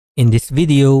In this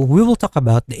video, we will talk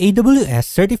about the AWS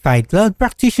Certified Cloud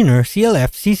Practitioner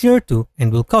CLF-C02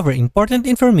 and will cover important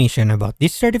information about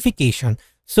this certification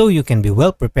so you can be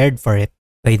well prepared for it.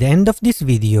 By the end of this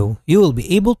video, you will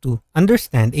be able to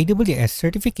understand AWS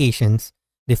certifications,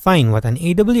 define what an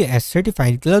AWS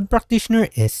Certified Cloud Practitioner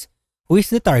is, who is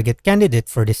the target candidate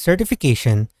for this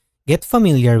certification, get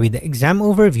familiar with the exam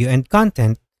overview and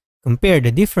content, compare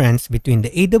the difference between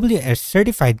the AWS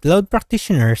Certified Cloud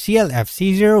Practitioner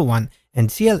CLF-C01 and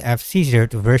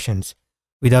CLF-C02 versions.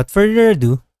 Without further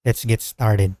ado, let's get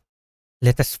started.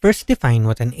 Let us first define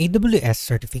what an AWS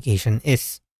certification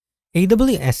is.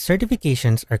 AWS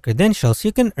certifications are credentials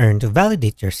you can earn to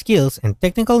validate your skills and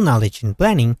technical knowledge in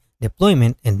planning,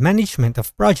 deployment, and management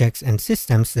of projects and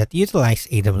systems that utilize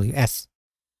AWS.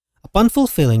 Upon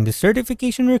fulfilling the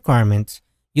certification requirements,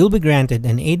 you'll be granted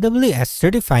an AWS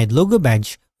Certified logo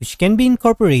badge which can be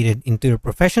incorporated into your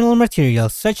professional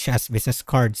materials such as business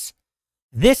cards.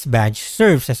 This badge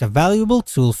serves as a valuable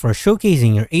tool for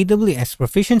showcasing your AWS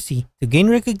proficiency to gain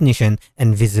recognition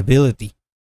and visibility.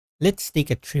 Let's take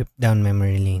a trip down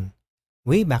memory lane.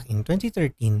 Way back in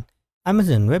 2013,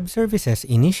 Amazon Web Services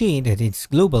initiated its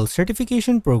global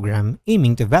certification program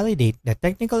aiming to validate the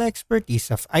technical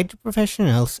expertise of IT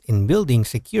professionals in building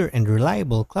secure and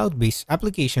reliable cloud-based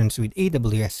applications with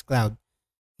AWS Cloud.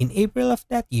 In April of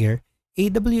that year,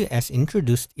 AWS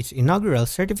introduced its inaugural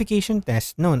certification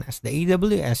test known as the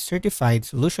AWS Certified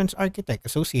Solutions Architect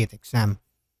Associate exam.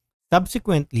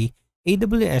 Subsequently,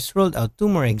 AWS rolled out two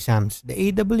more exams,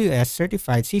 the AWS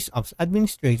Certified SysOps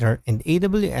Administrator and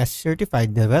AWS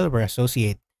Certified Developer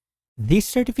Associate. These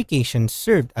certifications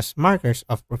served as markers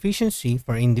of proficiency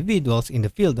for individuals in the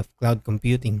field of cloud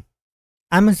computing.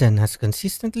 Amazon has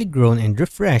consistently grown and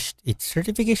refreshed its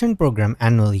certification program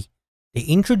annually. They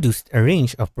introduced a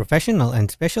range of professional and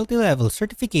specialty level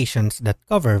certifications that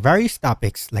cover various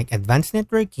topics like advanced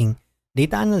networking,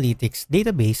 data analytics,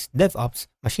 database, DevOps,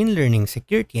 machine learning,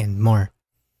 security, and more.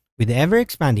 With the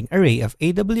ever-expanding array of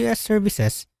AWS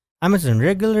services, Amazon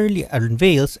regularly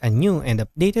unveils a new and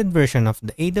updated version of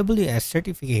the AWS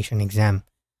certification exam.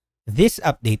 This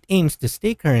update aims to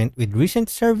stay current with recent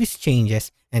service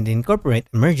changes and incorporate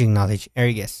emerging knowledge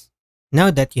areas. Now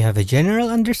that you have a general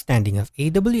understanding of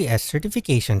AWS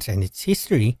certifications and its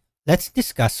history, let's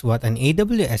discuss what an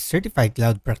AWS Certified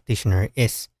Cloud Practitioner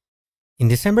is. In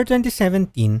December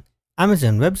 2017,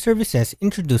 Amazon Web Services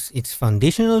introduced its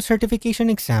foundational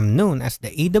certification exam known as the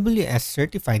AWS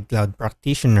Certified Cloud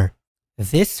Practitioner.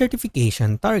 This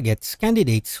certification targets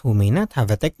candidates who may not have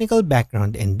a technical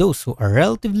background and those who are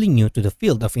relatively new to the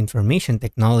field of information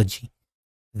technology.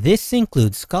 This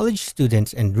includes college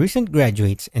students and recent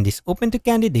graduates and is open to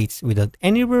candidates without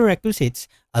any prerequisites,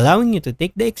 allowing you to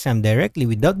take the exam directly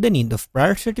without the need of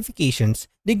prior certifications,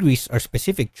 degrees, or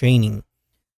specific training.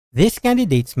 These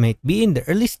candidates might be in the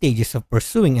early stages of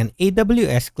pursuing an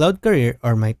AWS Cloud career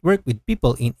or might work with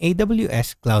people in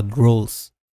AWS Cloud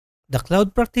roles. The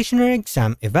Cloud Practitioner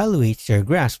exam evaluates your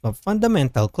grasp of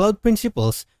fundamental cloud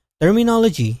principles,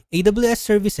 terminology, AWS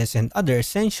services, and other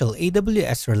essential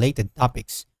AWS-related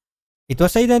topics. It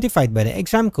was identified by the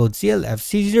exam code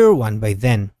CLF-C01 by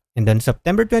then, and on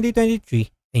September 2023,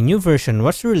 a new version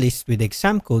was released with the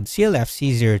exam code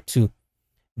CLF-C02.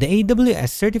 The AWS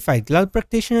Certified Cloud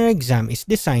Practitioner exam is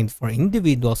designed for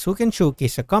individuals who can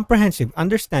showcase a comprehensive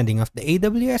understanding of the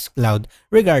AWS Cloud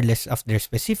regardless of their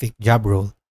specific job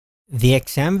role. The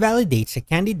exam validates a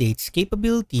candidate's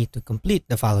capability to complete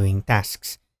the following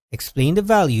tasks: explain the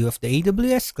value of the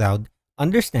AWS Cloud,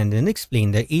 understand and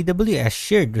explain the AWS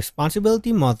Shared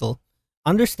Responsibility Model,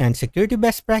 understand security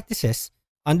best practices,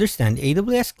 understand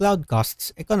AWS Cloud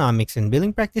costs, economics, and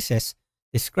billing practices,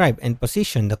 describe and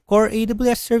position the core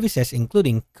AWS services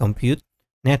including compute,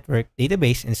 network,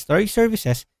 database, and storage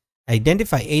services,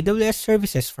 identify AWS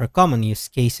services for common use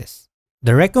cases.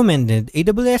 The recommended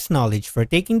AWS knowledge for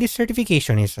taking this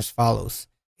certification is as follows: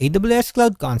 AWS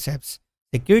Cloud concepts,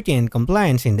 security and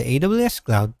compliance in the AWS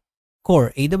Cloud,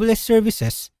 core AWS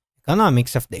services,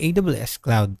 economics of the AWS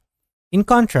Cloud. In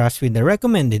contrast with the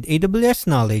recommended AWS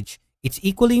knowledge, it's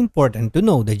equally important to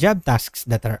know the job tasks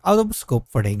that are out of scope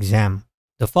for the exam.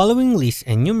 The following list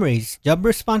enumerates job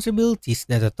responsibilities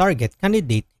that a target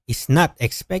candidate is not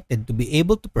expected to be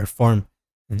able to perform.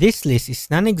 This list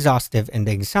is non-exhaustive and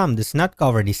the exam does not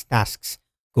cover these tasks: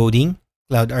 coding,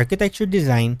 cloud architecture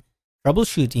design,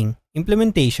 troubleshooting,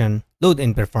 implementation, load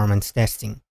and performance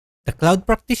testing. The Cloud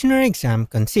Practitioner exam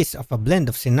consists of a blend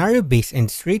of scenario-based and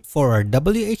straightforward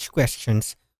WH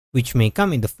questions which may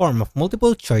come in the form of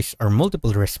multiple choice or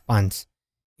multiple response.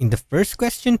 In the first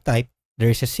question type, there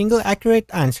is a single accurate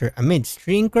answer amidst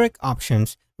 3 incorrect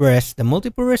options whereas the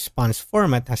multiple response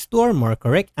format has 2 or more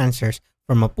correct answers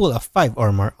from a pool of 5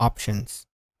 or more options.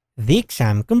 The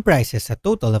exam comprises a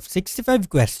total of 65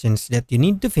 questions that you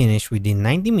need to finish within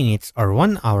 90 minutes or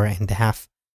 1 hour and a half.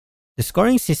 The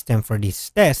scoring system for this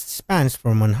test spans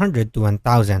from 100 to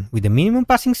 1000 with a minimum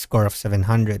passing score of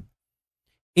 700.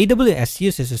 AWS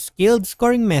uses a scaled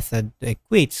scoring method to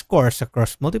equate scores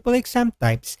across multiple exam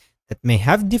types that may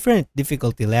have different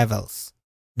difficulty levels.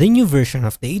 The new version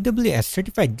of the AWS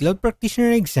Certified Cloud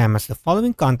Practitioner exam has the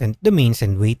following content domains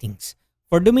and weightings.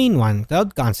 For Domain 1,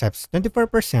 Cloud Concepts,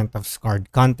 24% of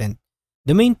scored content.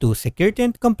 Domain 2, Security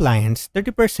and Compliance,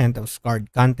 30% of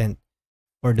scored content.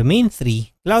 For Domain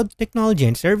 3, Cloud Technology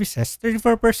and Services,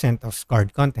 34% of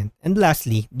scored content. And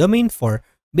lastly, Domain 4,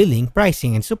 Billing,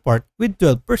 Pricing, and Support with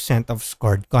 12% of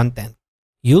scored content.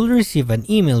 You'll receive an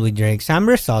email with your exam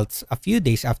results a few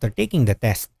days after taking the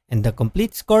test, and the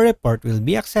complete score report will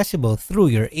be accessible through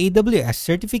your AWS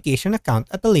certification account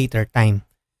at a later time.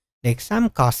 The exam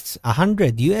costs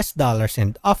 $100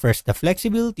 and offers the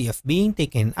flexibility of being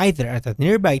taken either at a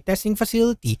nearby testing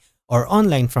facility or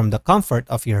online from the comfort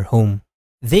of your home.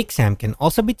 The exam can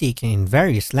also be taken in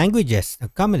various languages to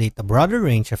accommodate a broader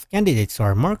range of candidates who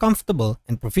are more comfortable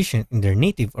and proficient in their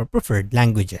native or preferred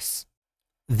languages.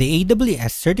 The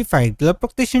AWS Certified Cloud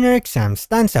Practitioner exam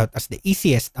stands out as the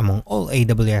easiest among all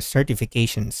AWS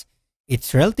certifications.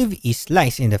 Its relative ease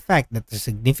lies in the fact that a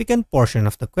significant portion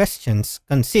of the questions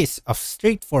consists of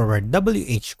straightforward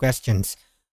WH questions,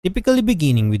 typically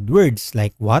beginning with words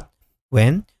like what,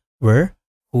 when, where,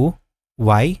 who,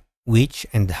 why, which,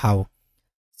 and how.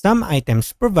 Some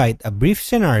items provide a brief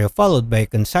scenario followed by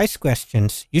concise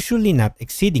questions, usually not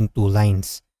exceeding 2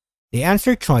 lines. The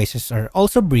answer choices are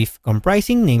also brief,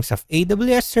 comprising names of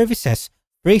AWS services,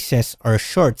 phrases, or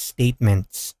short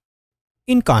statements.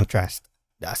 In contrast,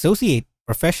 the associate,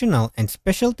 professional, and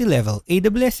specialty level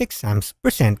AWS exams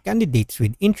present candidates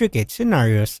with intricate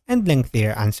scenarios and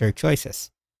lengthier answer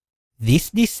choices. This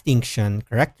distinction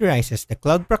characterizes the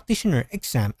Cloud Practitioner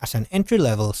exam as an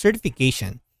entry-level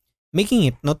certification, making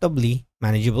it notably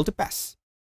manageable to pass.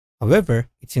 However,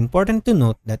 it's important to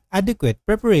note that adequate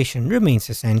preparation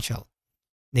remains essential.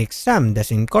 The exam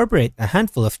does incorporate a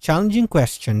handful of challenging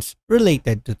questions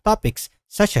related to topics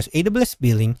such as AWS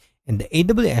billing and the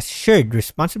AWS shared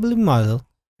responsibility model,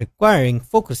 requiring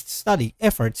focused study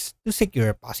efforts to secure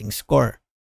a passing score.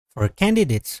 For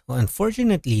candidates who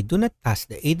unfortunately do not pass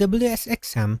the AWS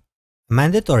exam, a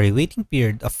mandatory waiting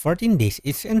period of 14 days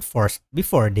is enforced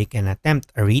before they can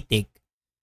attempt a retake.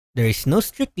 There is no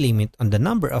strict limit on the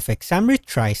number of exam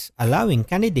retries, allowing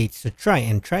candidates to try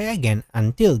and try again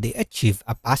until they achieve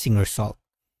a passing result.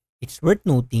 It's worth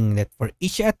noting that for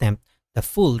each attempt, the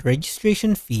full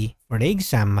registration fee for the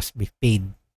exam must be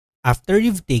paid. After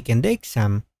you've taken the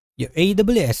exam, your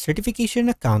AWS certification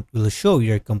account will show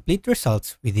your complete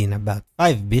results within about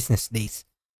 5 business days.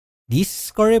 This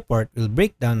score report will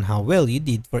break down how well you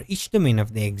did for each domain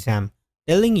of the exam,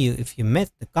 telling you if you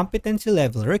met the competency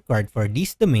level required for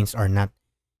these domains or not.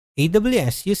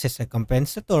 AWS uses a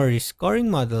compensatory scoring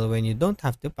model when you don't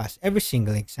have to pass every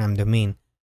single exam domain.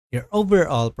 Your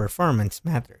overall performance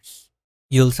matters.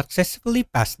 You'll successfully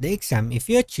pass the exam if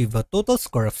you achieve a total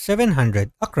score of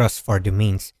 700 across 4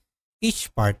 domains.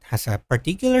 Each part has a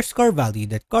particular score value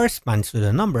that corresponds to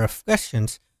the number of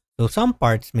questions, so some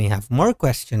parts may have more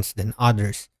questions than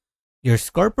others. Your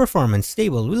score performance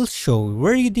table will show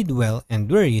where you did well and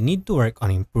where you need to work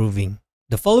on improving.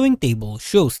 The following table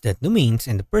shows the domains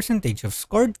and the percentage of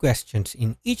scored questions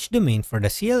in each domain for the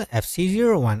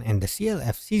CLF-C01 and the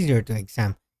CLF-C02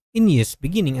 exam in use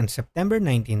beginning on September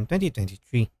 19,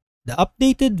 2023. The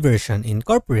updated version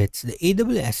incorporates the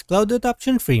AWS Cloud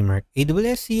Adoption Framework,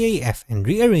 AWS CAF, and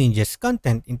rearranges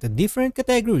content into different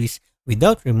categories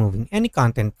without removing any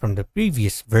content from the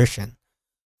previous version.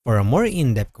 For a more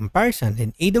in-depth comparison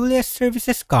and AWS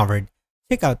services covered,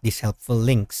 check out these helpful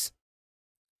links.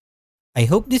 I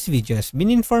hope this video has been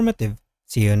informative.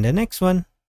 See you in the next one.